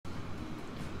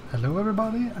Hello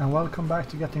everybody and welcome back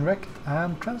to Getting Wrecked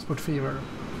and Transport Fever.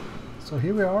 So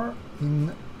here we are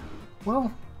in, well,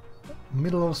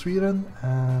 middle of Sweden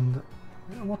and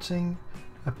we're watching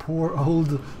a poor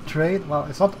old train. Well,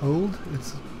 it's not old,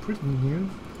 it's pretty new,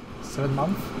 7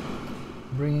 months,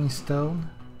 bringing stone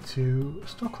to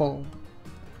Stockholm,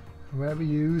 where we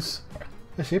use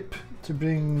a ship to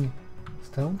bring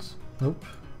stones. Nope.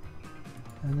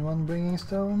 Anyone bringing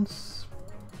stones?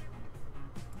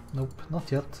 Nope, not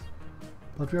yet.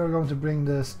 But we are going to bring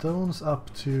the stones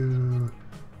up to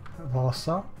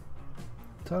Vasa,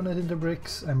 turn it into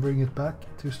bricks and bring it back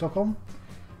to Stockholm.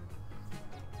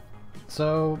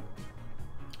 So,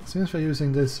 since we're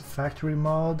using this factory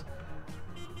mod,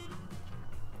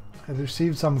 I've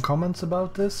received some comments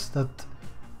about this, that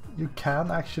you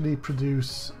can actually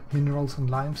produce minerals and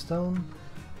limestone,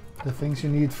 the things you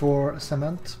need for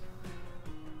cement.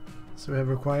 So we have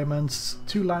requirements: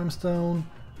 2 limestone,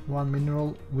 1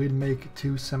 mineral will make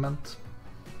 2 cement.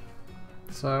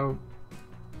 So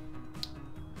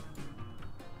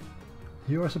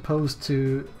you are supposed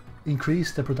to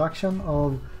increase the production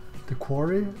of the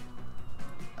quarry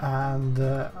and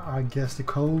I guess the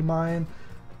coal mine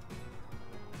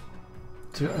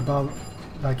to about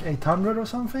like 800 or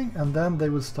something, and then they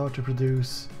will start to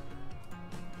produce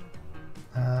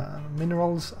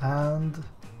minerals and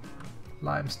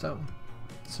limestone.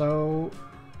 So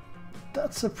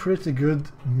that's a pretty good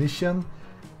mission.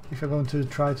 If you're going to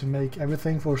try to make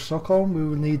everything for Stockholm, we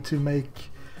will need to make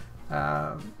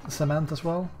cement as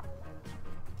well.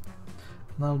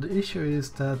 Now the issue is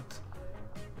that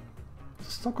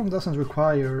Stockholm doesn't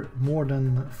require more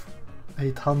than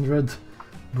 800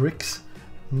 bricks,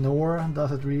 nor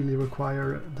does it really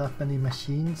require that many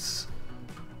machines.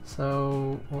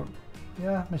 So, or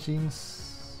yeah, machines.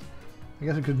 I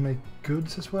guess we could make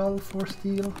goods as well for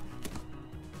steel.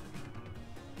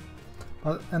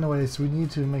 But anyways, we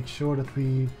need to make sure that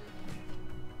we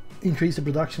increase the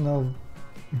production of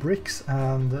bricks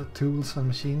and tools and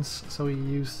machines, so we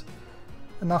use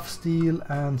enough steel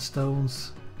and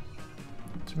stones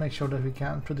to make sure that we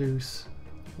can produce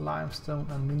limestone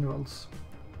and minerals.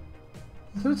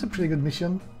 So it's a pretty good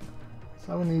mission.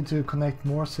 So we need to connect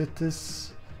more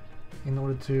cities in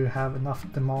order to have enough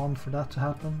demand for that to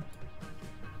happen.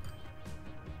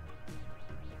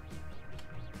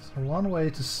 So one way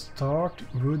to start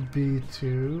would be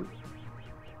to...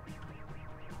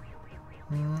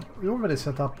 we already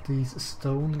set up these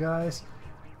stone guys.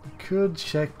 We could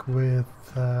check with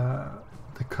the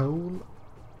coal.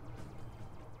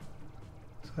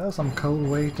 So there's some coal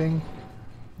waiting,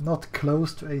 not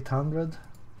close to 800.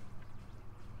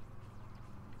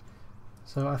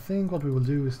 So I think what we will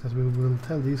do is that we will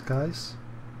tell these guys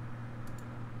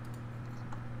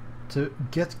to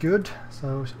get good,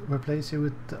 so replace you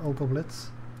with the Opal Blitz.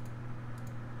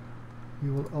 We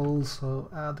will also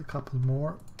add a couple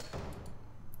more,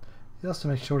 just to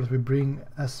make sure that we bring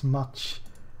as much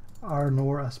iron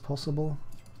ore as possible.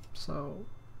 So,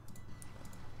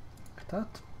 like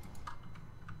that.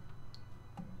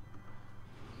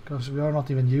 Because we are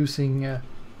not even using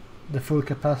the full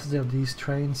capacity of these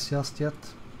trains just yet.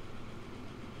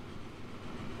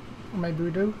 Or maybe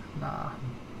we do? Nah.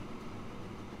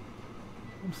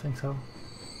 I don't think so.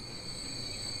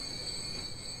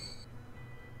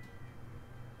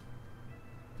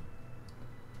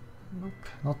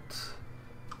 Nope,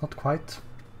 not quite.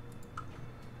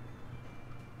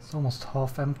 It's almost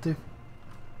half empty.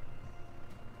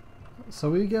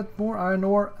 So we get more iron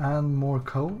ore and more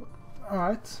coal.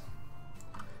 Alright.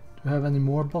 Do we have any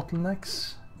more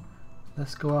bottlenecks?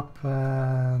 Let's go up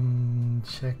and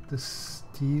check the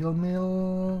steel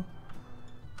mill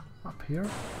up here.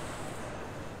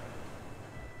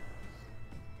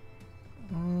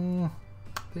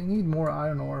 They need more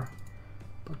iron ore,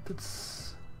 but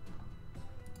it's...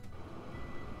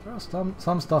 there's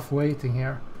some stuff waiting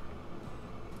here.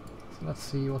 So let's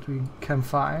see what we can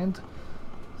find.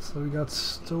 So we got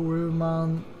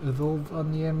Storuman,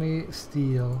 Rovaniemi,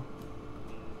 steel.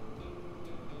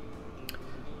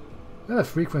 We have a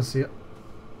frequency,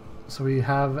 so we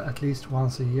have at least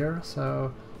once a year,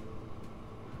 so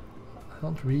I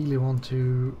don't really want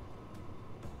to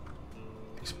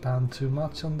expand too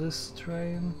much on this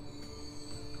train.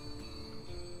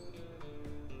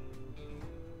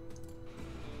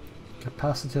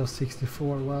 Capacity of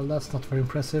 64, well, that's not very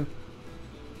impressive.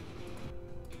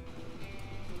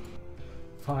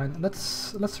 Fine,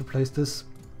 let's replace this.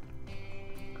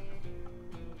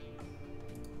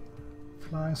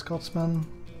 Flying Scotsman,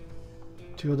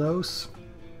 2 of those,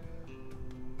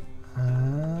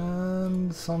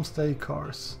 and some stay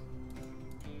cars.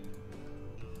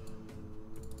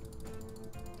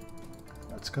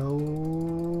 Let's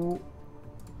go.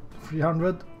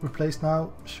 300 replaced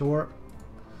now, sure.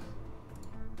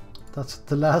 That's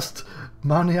the last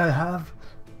money I have,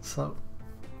 so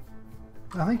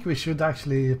I think we should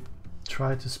actually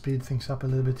try to speed things up a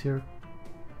little bit here.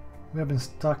 We have been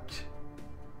stuck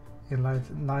in like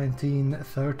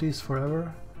 1930s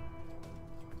forever.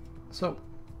 So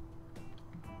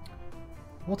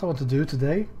what I want to do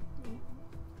today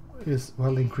is,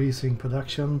 well, increasing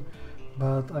production,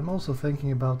 but I'm also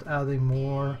thinking about adding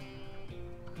more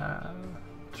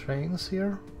trains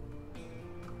here,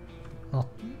 not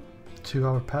to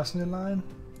our passenger line.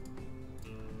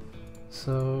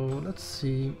 So let's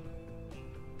see.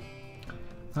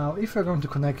 Now if we're going to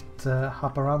connect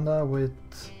Haparanda with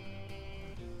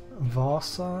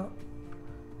Vasa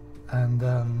and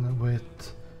then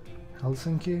with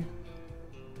Helsinki,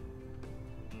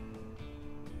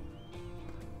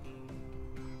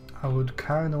 I would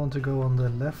kind of want to go on the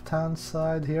left hand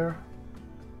side here.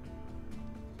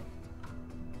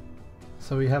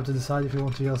 So we have to decide if we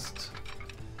want to just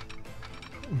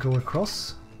go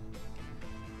across,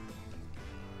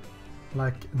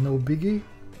 like no biggie,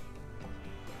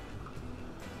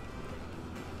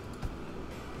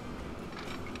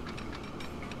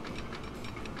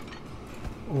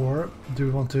 or do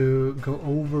we want to go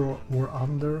over or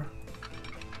under?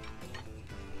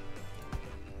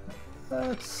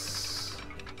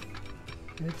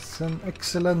 It's an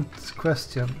excellent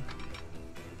question.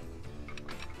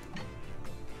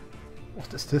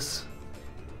 What is this?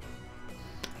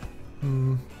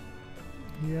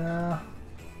 Yeah.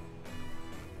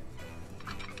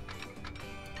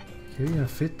 Can we even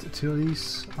fit two of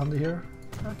these under here?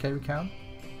 Okay, we can.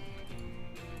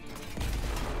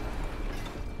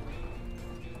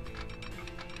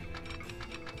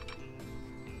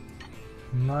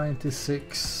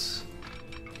 $96.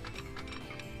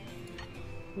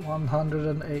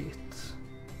 108.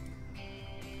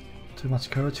 Too much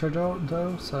curvature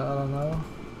though, so I don't know.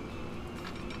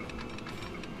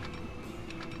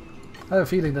 I have a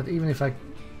feeling that even if I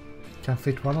can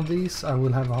fit one of these, I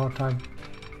will have a hard time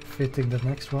fitting the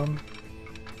next one.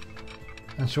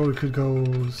 And sure, we could go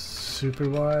super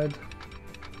wide.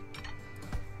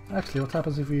 Actually, what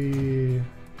happens if we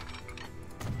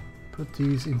put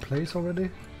these in place already?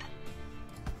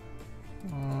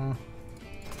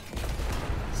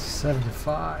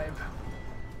 75.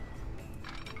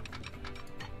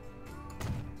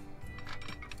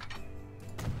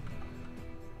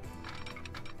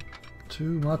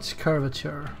 Too much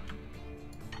curvature.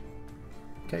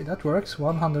 Okay, that works.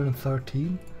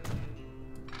 113.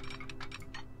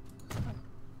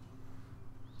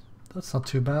 That's not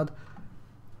too bad.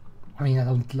 I mean, I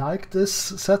don't like this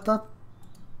setup,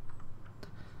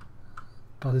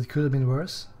 but it could have been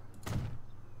worse.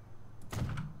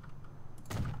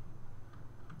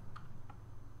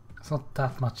 It's not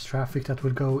that much traffic that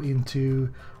will go into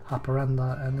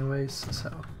Haparanda anyways,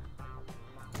 so...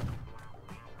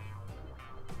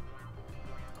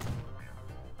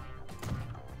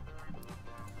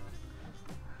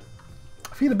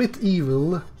 I feel a bit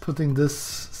evil putting this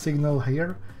signal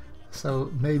here,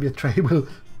 so maybe a train will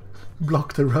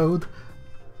block the road.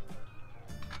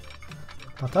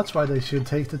 But that's why they should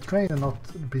take the train and not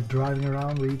be driving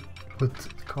around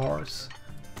with cars.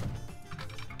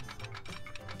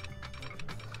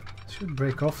 Should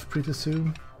break off pretty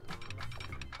soon.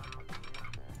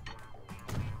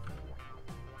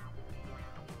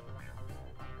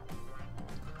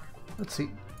 Let's see.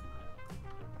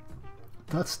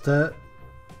 That's the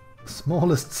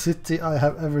smallest city I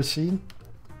have ever seen.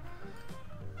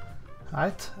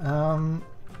 Right.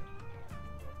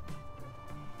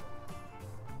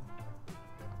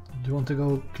 Do you want to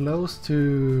go close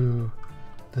to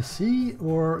the sea,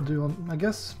 or do you want, I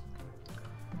guess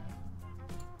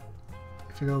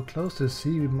if you go close to the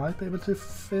sea we might be able to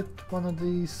fit one of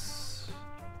these.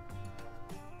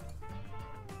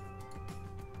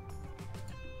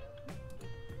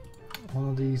 One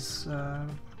of these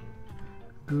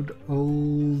good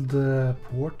old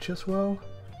porch as well.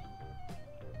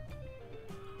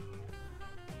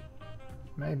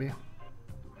 Maybe.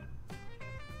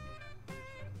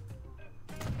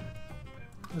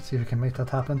 Let's see if we can make that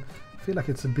happen. I feel like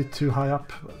it's a bit too high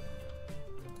up.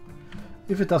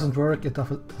 If it doesn't work, it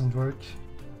doesn't work.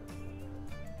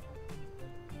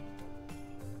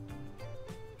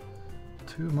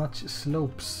 Too much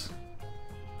slopes.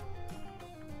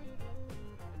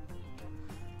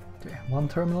 Okay, one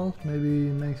terminal maybe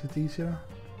makes it easier.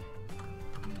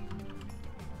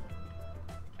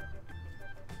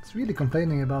 It's really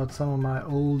complaining about some of my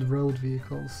old road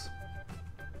vehicles.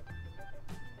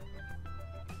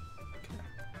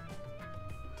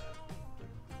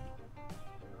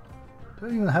 Do I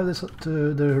even have this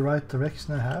to the right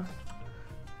direction I have?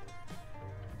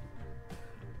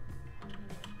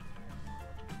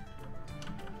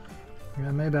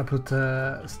 Yeah, maybe I put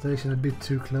the station a bit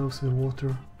too close to the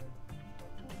water.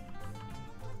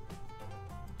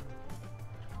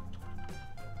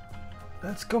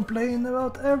 Let's complain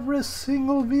about every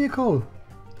single vehicle!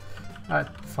 Alright,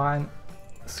 fine.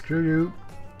 Screw you.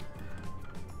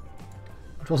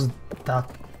 It wasn't that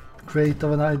great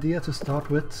of an idea to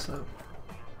start with, so...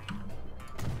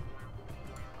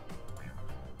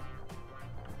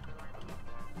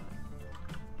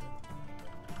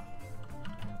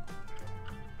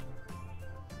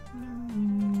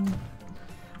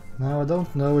 Now I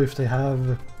don't know if they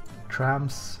have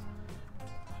trams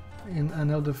in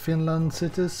any of the Finland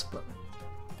cities, but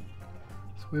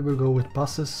so we will go with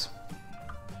buses.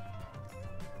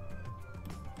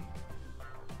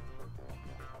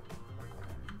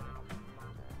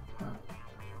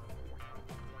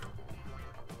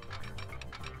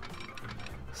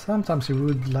 Sometimes you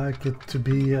would like it to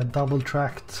be a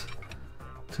double-tracked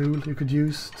tool you could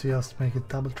use to just make it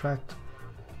double-tracked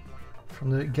from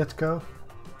the get-go.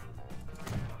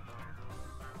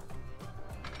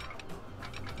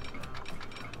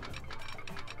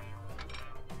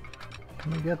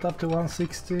 Can we get up to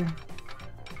 160? We're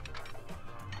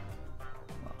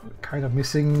kind of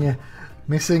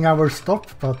missing our stop,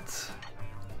 but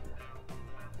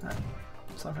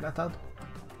something like that.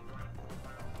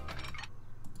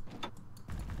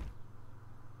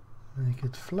 Make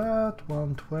it flat,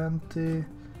 120.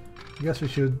 I guess we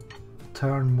should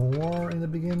turn more in the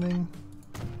beginning,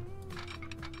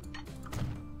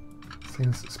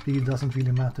 since speed doesn't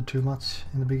really matter too much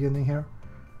in the beginning here.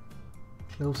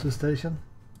 Close the station.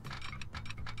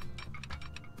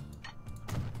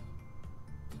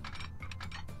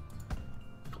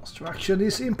 Construction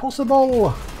is impossible!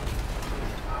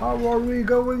 How are we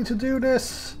going to do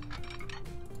this?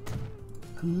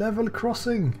 A level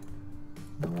crossing!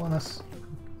 No one has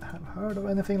heard of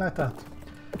anything like that.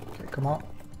 Okay, come on.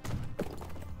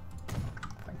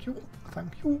 Thank you,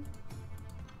 thank you.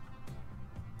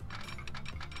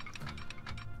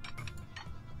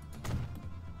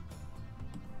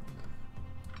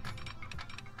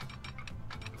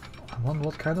 I wonder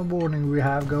what kind of warning we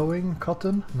have going.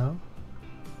 Cotton? No.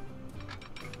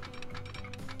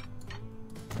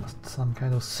 Just some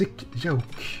kind of sick joke.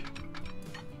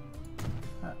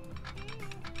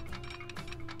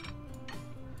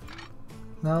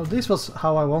 Now this was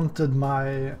how I wanted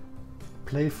my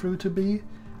playthrough to be.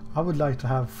 I would like to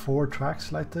have 4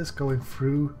 tracks like this going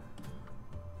through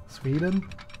Sweden.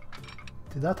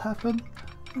 Did that happen?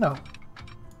 No.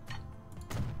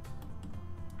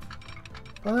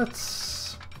 But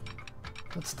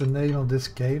that's the name of this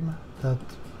game. That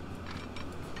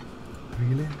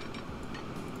really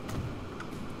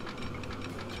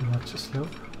too much slope.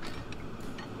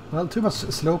 Well, too much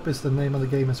slope is the name of the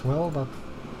game as well, but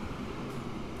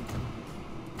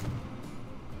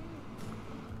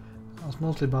I was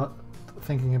mostly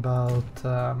thinking about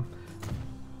the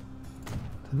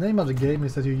name of the game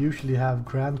is that you usually have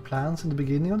grand plans in the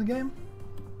beginning of the game,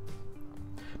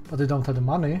 but you don't have the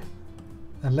money.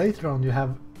 And later on you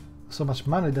have so much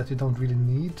money that you don't really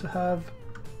need to have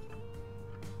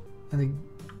any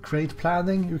great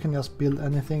planning. You can just build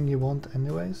anything you want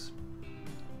anyways.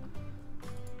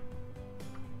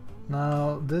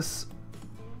 Now this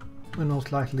will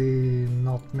most likely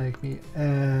not make me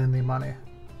any money.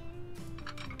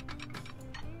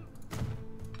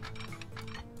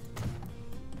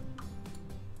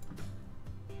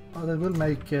 But it will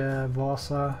make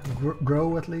Vasa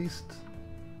grow at least.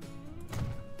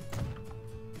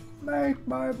 Make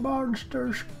my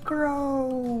monsters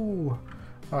grow!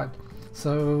 Alright,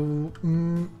 so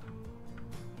we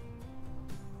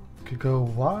could go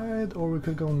wide or we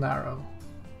could go narrow.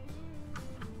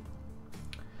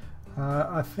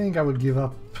 I think I would give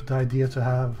up the idea to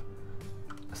have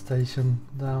a station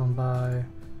down by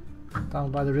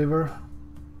the river.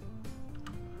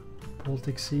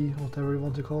 Baltic Sea, whatever you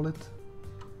want to call it.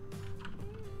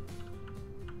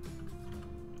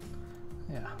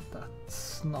 Yeah,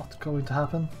 that's not going to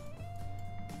happen.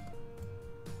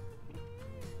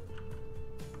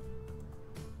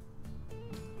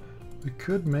 We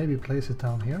could maybe place it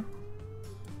down here.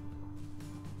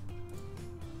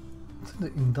 It's in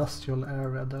the industrial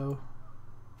area though.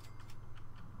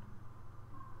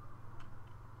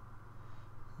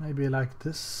 Maybe like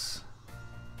this.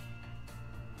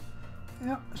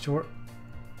 Yeah, sure.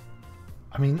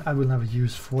 I mean, I will never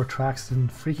use 4 tracks in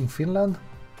freaking Finland.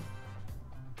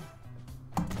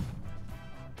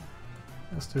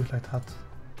 Let's do it like that.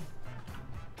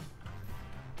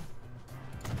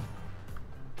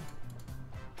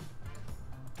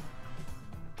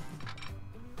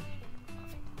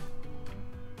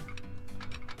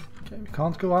 we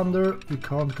can't go under, we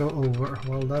can't go over.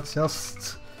 Well, that's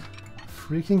just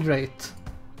freaking great.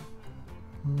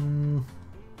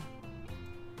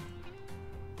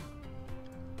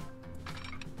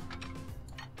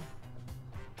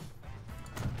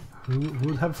 Who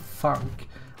would have thunk?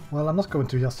 Well, I'm not going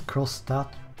to just cross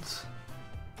that.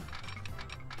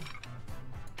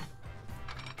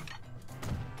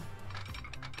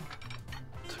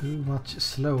 Too much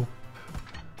slope.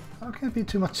 How can it be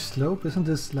too much slope? Isn't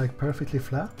this like perfectly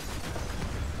flat?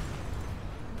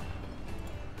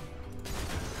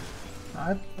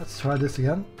 Alright, let's try this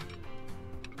again.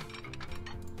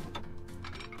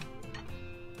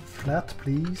 Flat,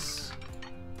 please.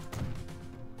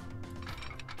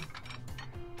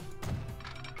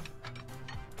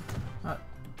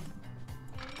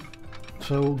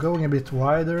 So going a bit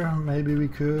wider, maybe we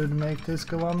could make this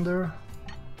go under.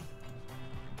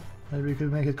 Maybe we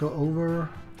could make it go over.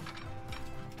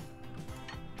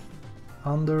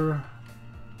 Under.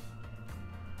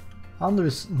 Under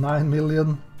is 9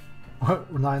 million or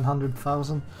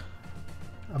 900,000.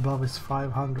 Above is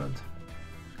 500.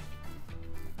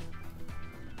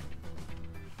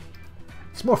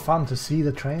 It's more fun to see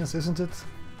the trains, isn't it?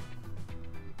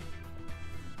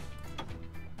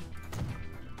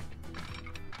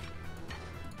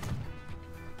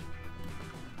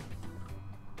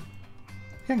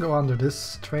 Can go under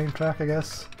this train track, I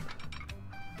guess.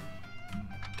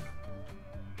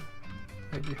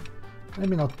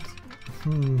 Maybe not.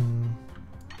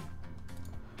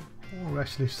 Or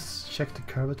actually check the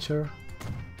curvature.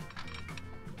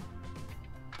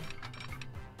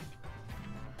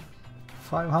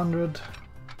 $500.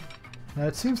 Yeah,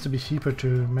 it seems to be cheaper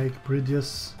to make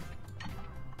bridges.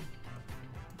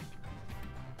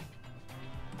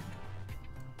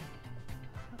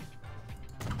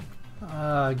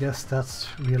 I guess that's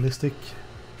realistic,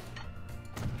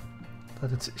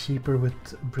 that it's cheaper with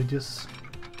bridges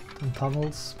than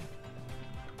tunnels.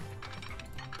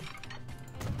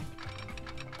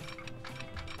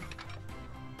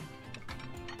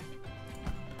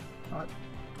 Alright.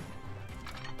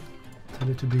 Tell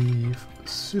it to be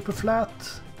super flat.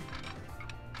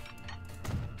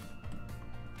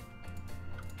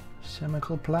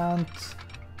 Chemical plant.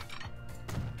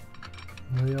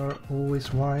 They are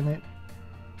always whiny.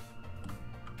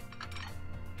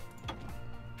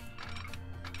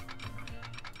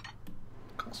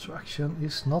 Construction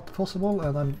is not possible,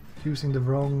 and I'm using the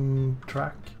wrong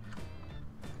track.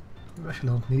 We actually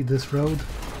don't need this road.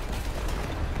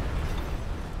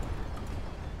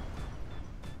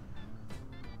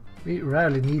 We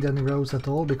rarely need any roads at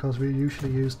all because we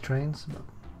usually use trains. But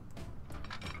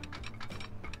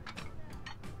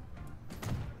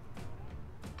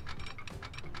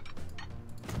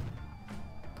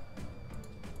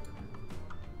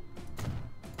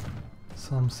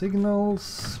some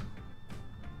signals.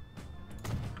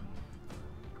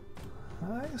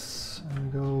 Nice.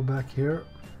 And go back here.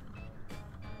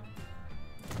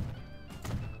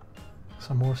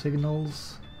 Some more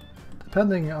signals.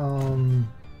 Depending on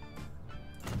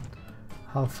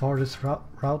how far this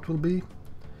route will be,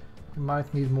 you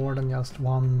might need more than just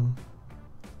one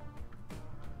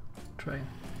train.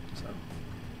 So.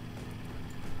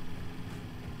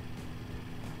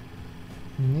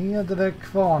 Nedre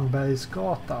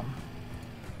Kvarnbergsgatan.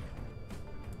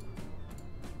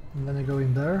 And then you go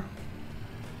in there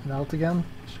and out again,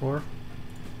 sure.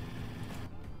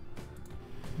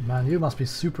 Man, you must be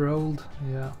super old,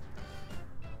 yeah.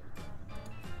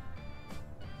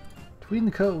 Twin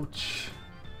coach.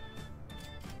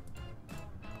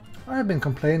 I have been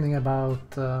complaining about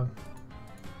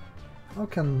how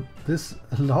can this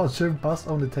larger bus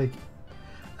only take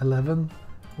 11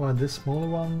 while this smaller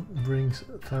one brings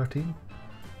 13.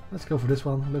 Let's go for this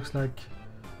one. Looks like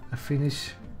a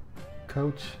Finnish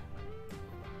coach.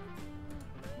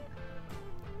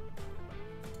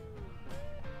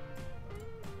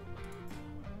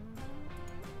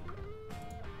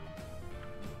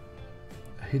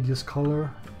 A hideous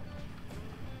color.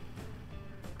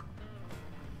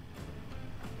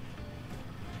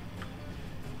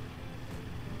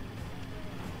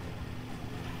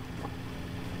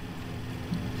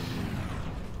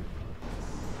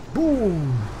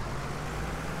 Boom!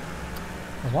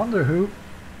 I wonder who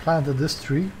planted this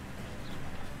tree.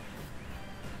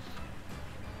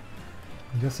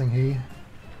 I'm guessing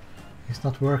he's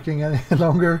not working any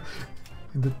longer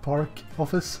in the park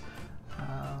office.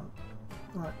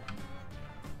 Right.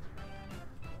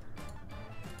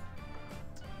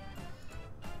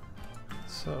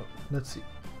 So let's see.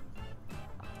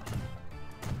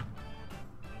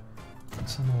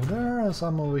 Some over there, and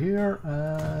some over here,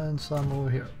 and some over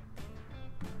here.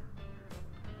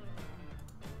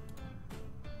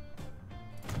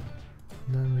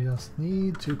 Just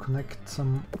need to connect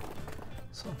some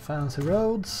fancy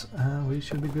roads and we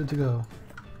should be good to go.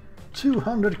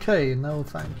 200k, no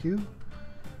thank you.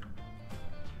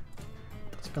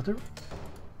 That's better.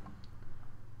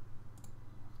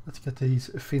 Let's get these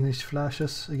Finnish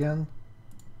flashes again.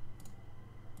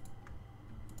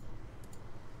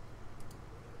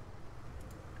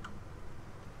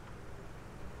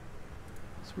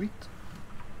 Sweet.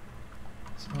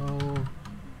 So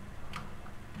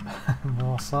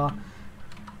Vasa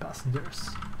passengers.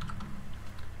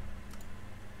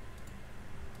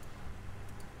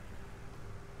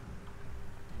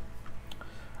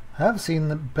 I have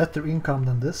seen better income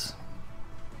than this.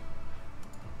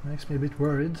 Makes me a bit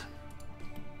worried.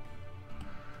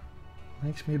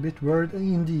 Makes me a bit worried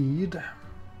indeed.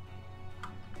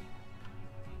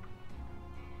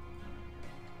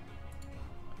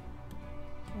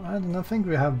 I don't think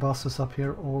we have buses up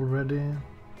here already.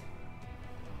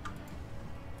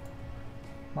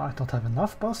 Might not have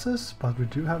enough buses, but we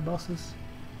do have buses.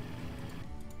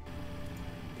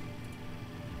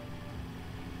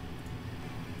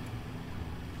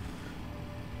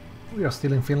 We are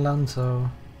still in Finland, so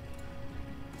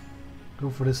go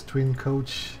for this twin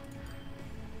coach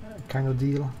kind of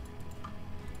deal.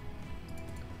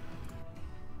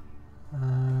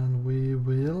 And we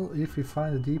will, if we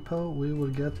find a depot, we will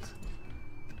get,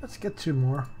 let's get 2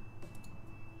 more.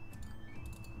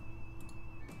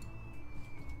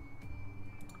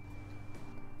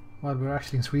 Well, we're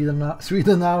actually in Sweden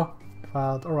now,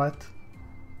 but alright.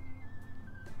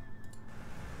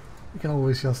 You can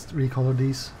always just recolor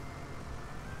these.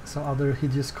 Some other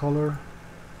hideous color,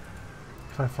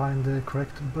 if I find the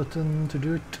correct button to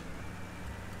do it.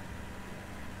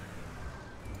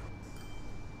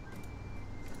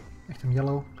 Make them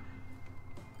yellow.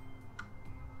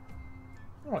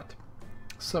 Alright,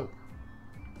 so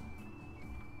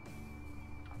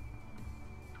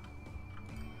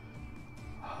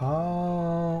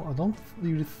I don't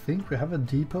really think we have a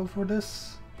depot for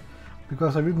this,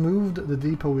 because I removed the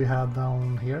depot we had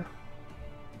down here.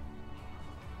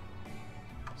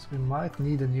 So we might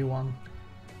need a new one.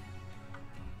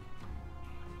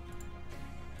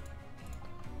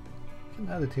 You can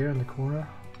add it here in the corner.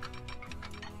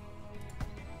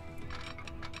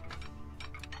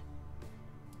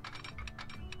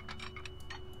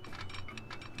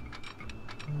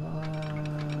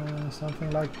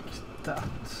 Something like that.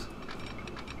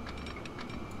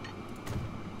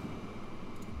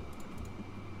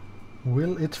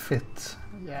 Will it fit?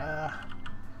 Yeah.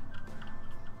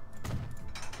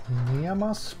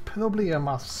 Nemas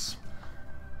problemas.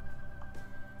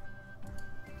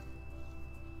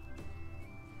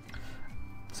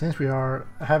 Since we are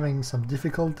having some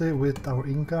difficulty with our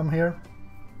income here,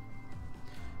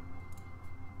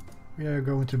 we are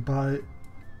going to buy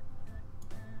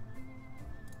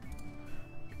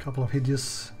a couple of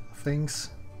hideous things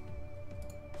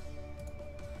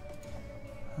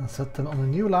and set them on a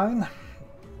new line.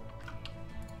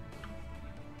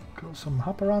 Go from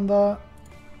Haparanda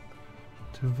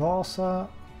to Vasa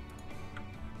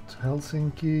to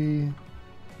Helsinki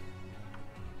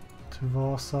to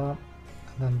Vasa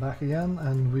and then back again,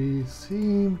 and we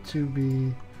seem to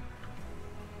be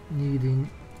needing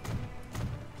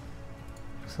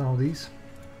some of these.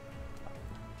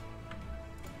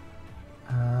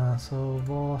 So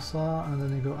Vasa, and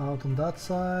then you go out on that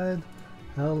side,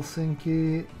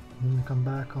 Helsinki, and then you come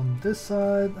back on this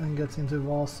side and gets into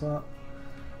Vasa.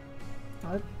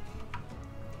 Right.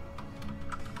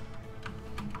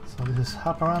 So this is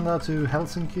Haparanda to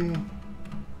Helsinki,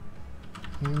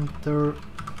 intercity.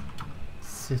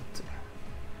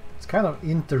 It's kind of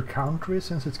inter-country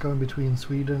since it's going between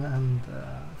Sweden and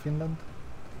Finland.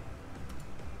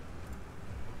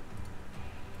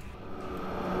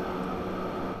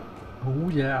 Oh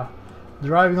yeah,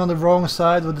 driving on the wrong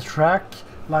side of the track,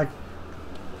 like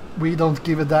we don't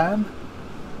give a damn.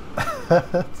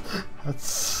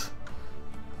 that's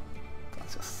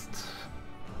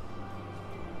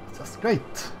just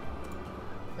great.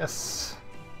 Yes.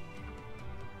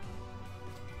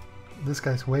 This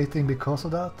guy's waiting because of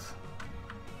that.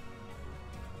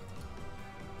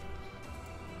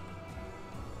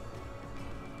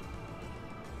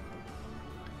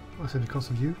 Was it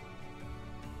because of you?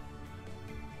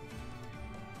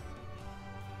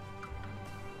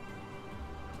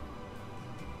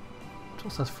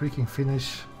 What's that freaking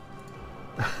Finnish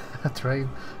train?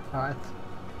 Alright.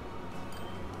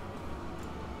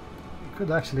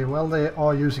 Could actually, well, they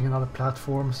are using another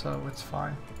platform, so it's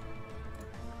fine.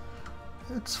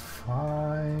 It's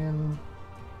fine.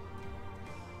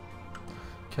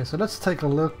 Okay, so let's take a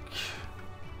look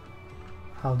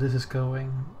how this is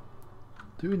going.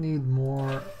 Do we need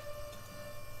more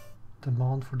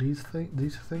demand for these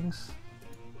things?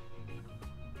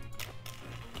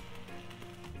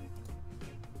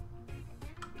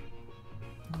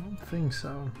 I don't think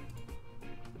so.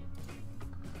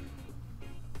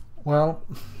 Well,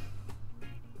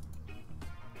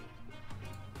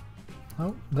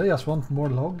 oh, they just want more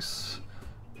logs.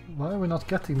 Why are we not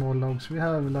getting more logs? We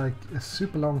have like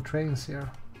super long trains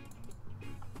here.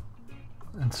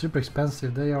 And super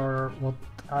expensive. They are what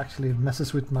actually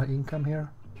messes with my income here.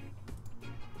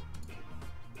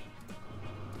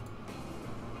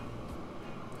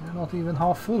 They're not even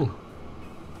half full.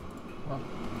 Well,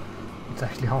 it's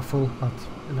actually half full, but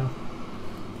you know.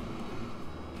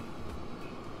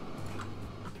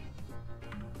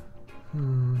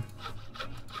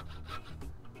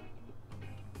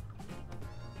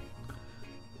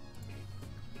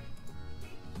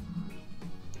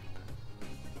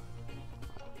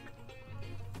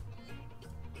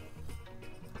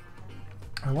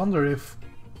 I wonder if...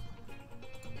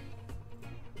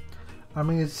 I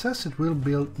mean, it says it will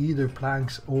build either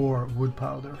planks or wood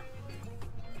powder.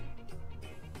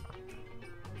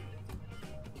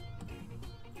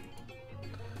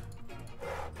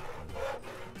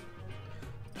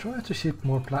 Try to ship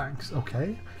more planks.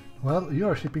 Okay. Well, you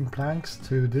are shipping planks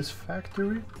to this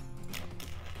factory.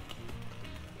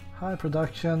 High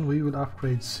production, we will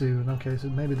upgrade soon. Okay, so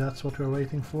maybe that's what we're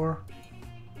waiting for.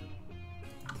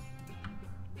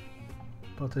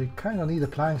 But they kind of need the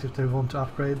planks if they want to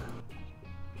upgrade.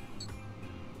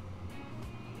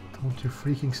 Don't you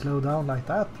freaking slow down like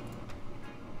that.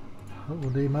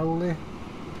 Holy moly.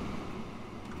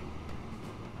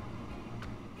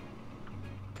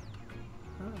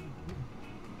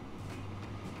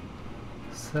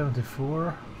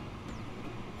 $74.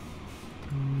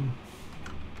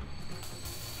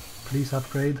 Please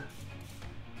upgrade.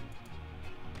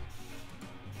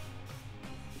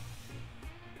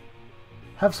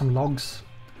 Have some logs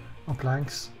or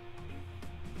planks.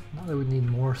 Now that we need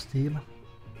more steel.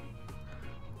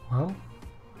 Well,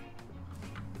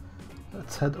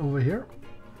 let's head over here.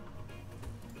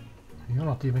 You're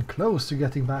not even close to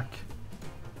getting back.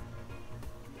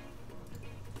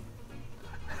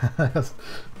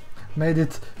 Made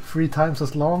it 3 times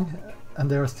as long and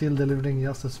they are still delivering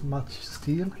just as much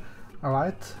steel.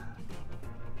 Alright.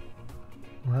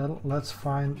 Well, let's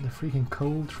find the freaking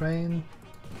coal train.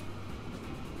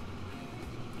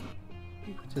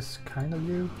 Which is kind of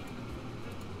you.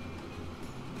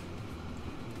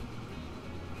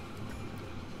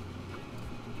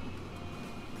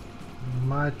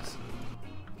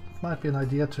 Might be an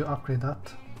idea to upgrade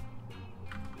that.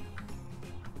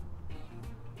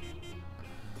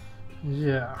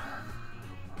 Yeah.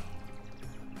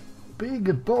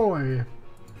 Big boy.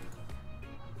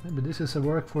 Maybe this is a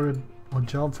work for a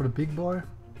job for the big boy.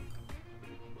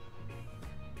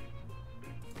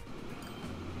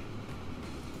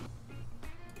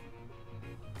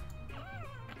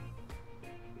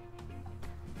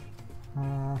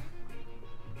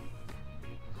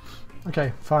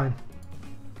 Okay, fine.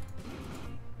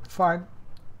 Fine.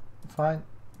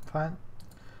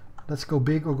 Let's go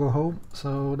big or go home.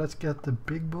 So let's get the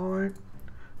big boy.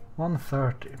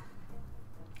 130.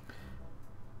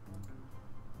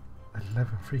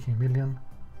 11 freaking million.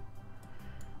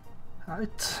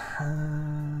 Right.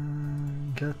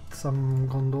 Get some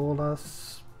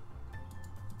gondolas.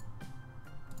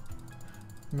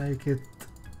 Make it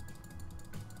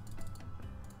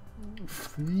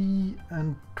 3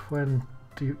 and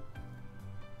 20.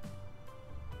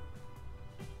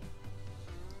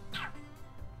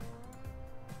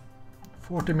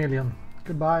 $40 million.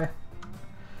 Goodbye.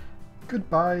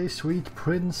 Goodbye, sweet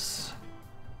prince.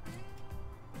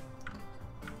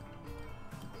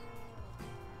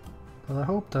 But I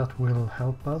hope that will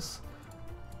help us.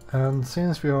 And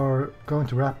since we are going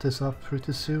to wrap this up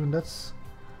pretty soon, let's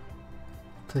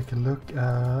take a look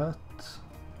at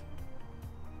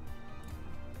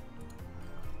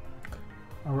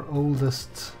our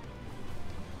oldest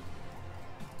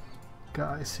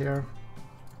guys here.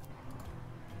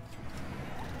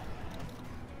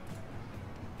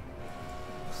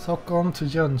 Stockholm to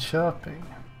Jönköping.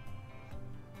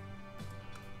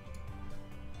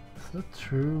 Is that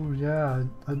true? Yeah,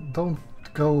 I don't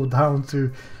go down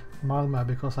to Malmö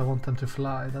because I want them to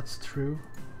fly. That's true.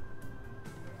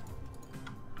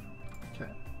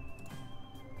 Okay.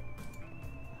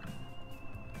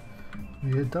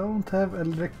 We don't have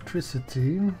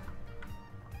electricity. And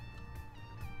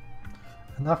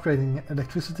upgrading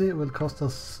electricity will cost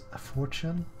us a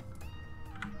fortune.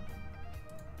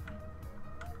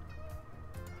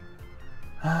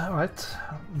 Alright.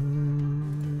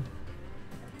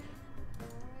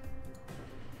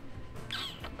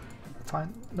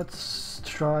 Fine, let's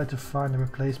try to find a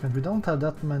replacement. We don't have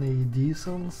that many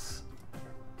diesels.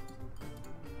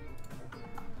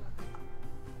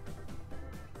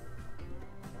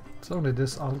 It's only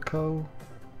this Alco.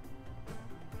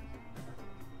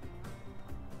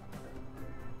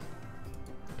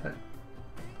 Okay.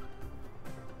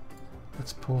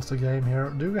 Let's pause the game here.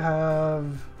 Do we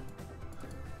have...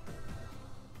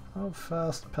 How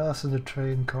fast passenger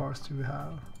train cars do we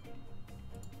have?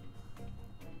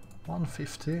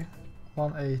 150,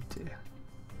 180.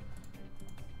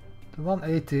 The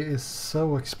 180 is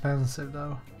so expensive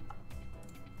though.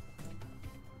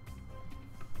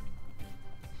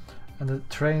 And the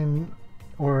train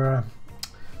or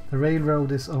the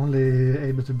railroad is only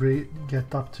able to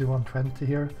get up to 120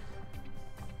 here.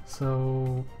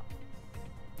 So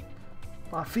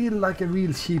I feel like a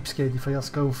real cheapskate if I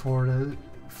just go for the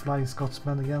Flying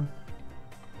Scotsman again.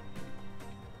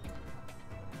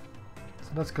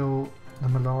 So let's go the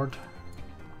Mallard.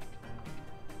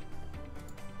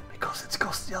 Because it's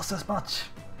cost just as much.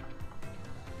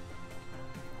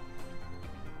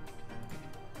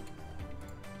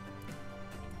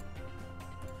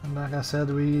 And like I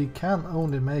said, we can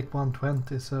only make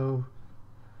 120, so...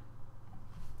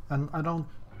 And I'm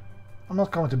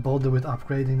not going to bother with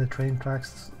upgrading the train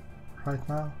tracks right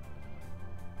now.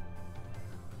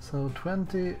 So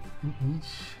 20 in each.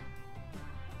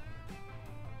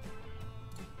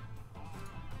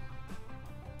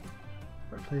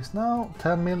 Replace now.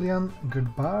 10 million.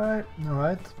 Goodbye.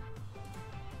 Alright.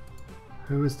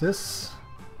 Who is this?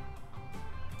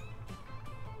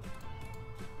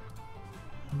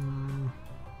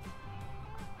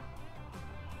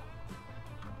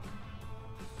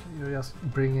 You're just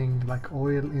bringing like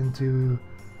oil into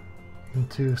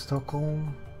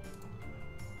Stockholm.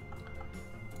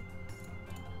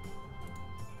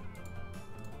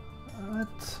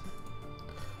 Alright.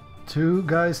 2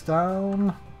 guys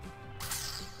down.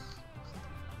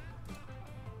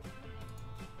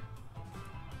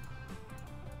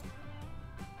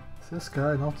 Is this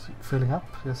guy not filling up?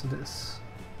 Yes it is.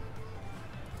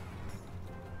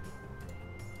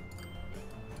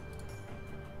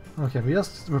 Okay, we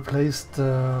just replaced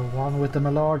one with the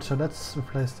Mallard, so let's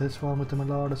replace this one with the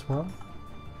Mallard as well.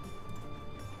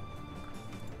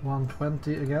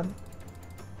 120 again.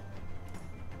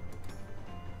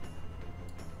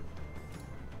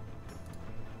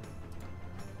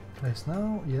 Place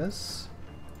now, yes.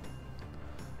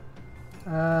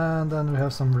 And then we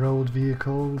have some road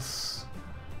vehicles.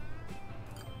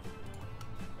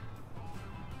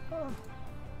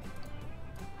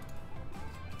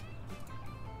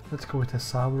 Let's go with a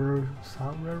Saurer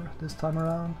this time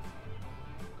around.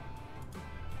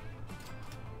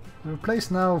 The replace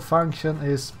now function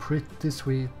is pretty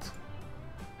sweet,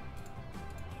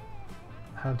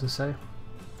 I have to say.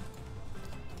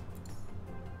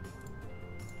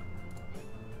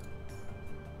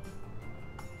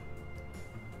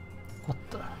 What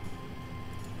the?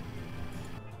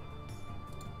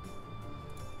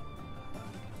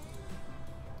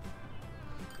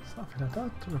 Something like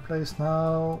that. Replace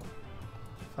now.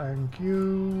 Thank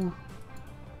you.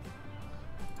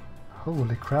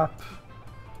 Holy crap.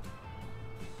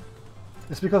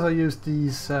 It's because I used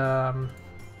these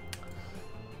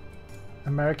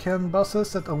American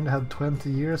buses that only had 20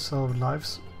 years of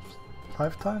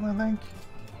lifetime, I think.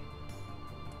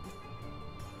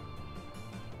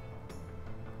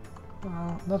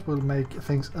 That will make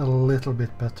things a little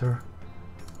bit better.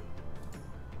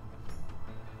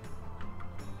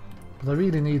 But I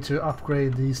really need to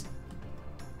upgrade these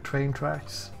train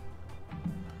tracks.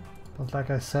 But like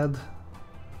I said,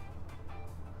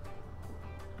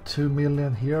 2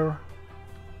 million here.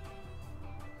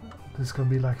 This is gonna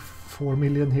be like 4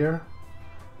 million here.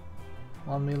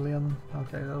 1 million.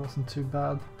 Okay, that wasn't too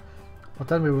bad. But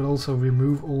then we will also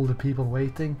remove all the people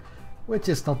waiting, which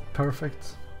is not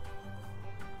perfect.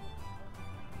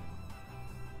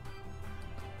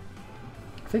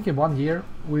 I think in 1 year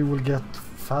we will get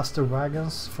faster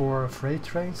wagons for freight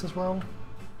trains as well.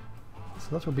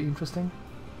 So that will be interesting.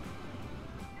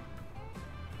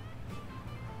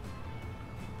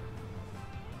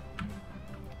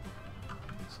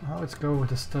 So now let's go with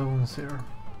the stones here.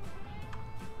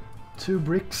 2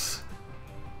 bricks.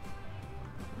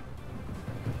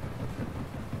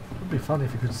 It would be fun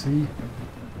if you could see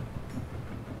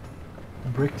the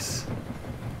bricks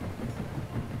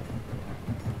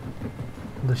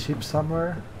on the ship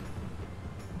somewhere.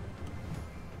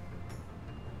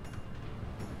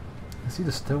 I see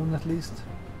the stone at least.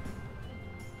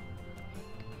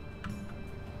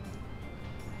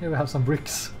 Here we have some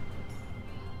bricks.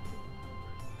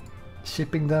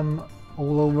 Shipping them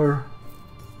all over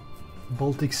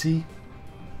Baltic Sea.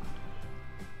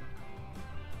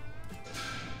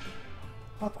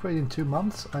 Upgrade in 2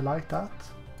 months, I like that.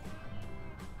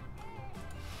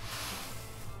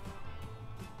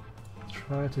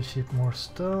 Try to ship more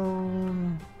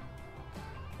stone.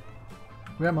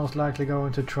 We are most likely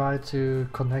going to try to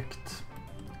connect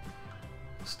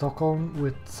Stockholm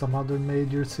with some other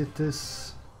major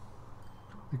cities.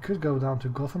 We could go down to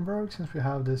Gothenburg since we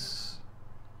have this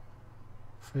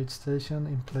freight station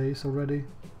in place already.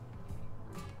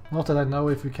 Not that I know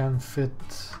if we can fit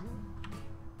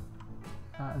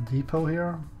a depot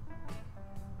here.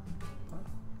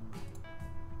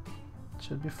 It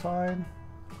should be fine.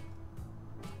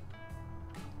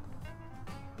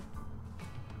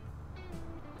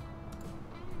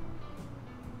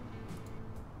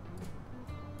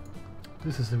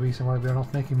 This is the reason why we are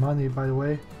not making money, by the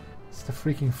way. It's the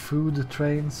freaking food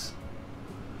trains.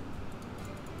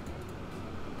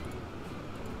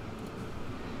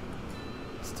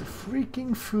 It's the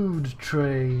freaking food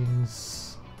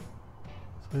trains.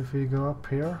 So if we go up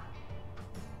here.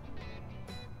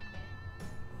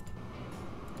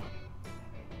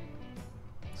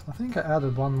 So I think I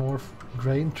added one more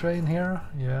grain train here.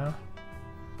 Yeah.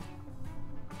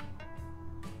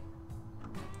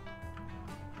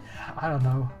 I don't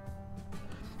know.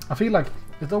 I feel like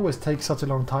it always takes such a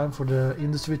long time for the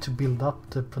industry to build up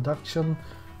the production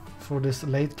for this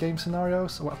late game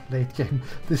scenarios. Well, late game.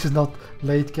 This is not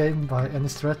late game by any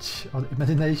stretch of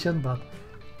imagination, but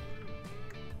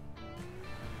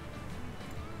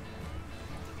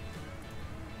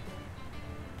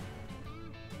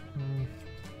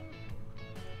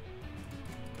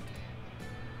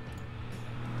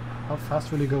how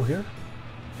fast will you go here?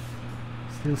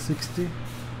 Still 60.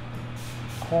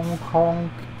 Honk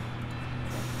honk.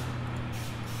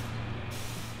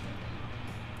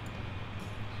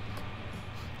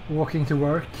 Walking to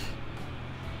work.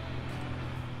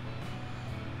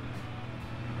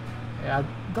 Yeah,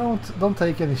 don't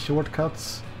take any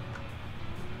shortcuts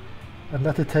and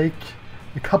let it take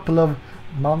a couple of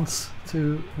months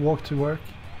to walk to work.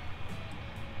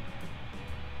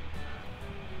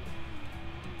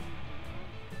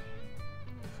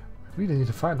 We really need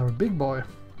to find our big boy.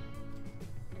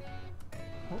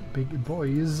 Oh, big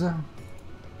boys.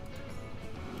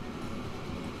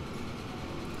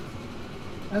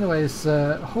 Anyways,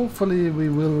 hopefully we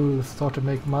will start to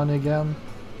make money again.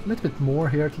 A little bit more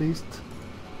here at least.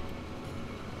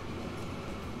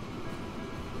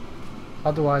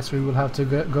 Otherwise we will have to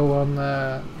go on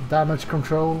damage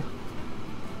control.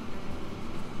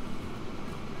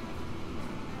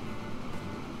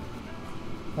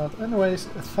 But anyways,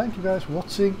 thank you guys for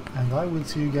watching and I will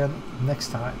see you again next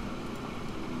time.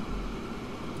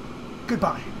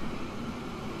 Goodbye!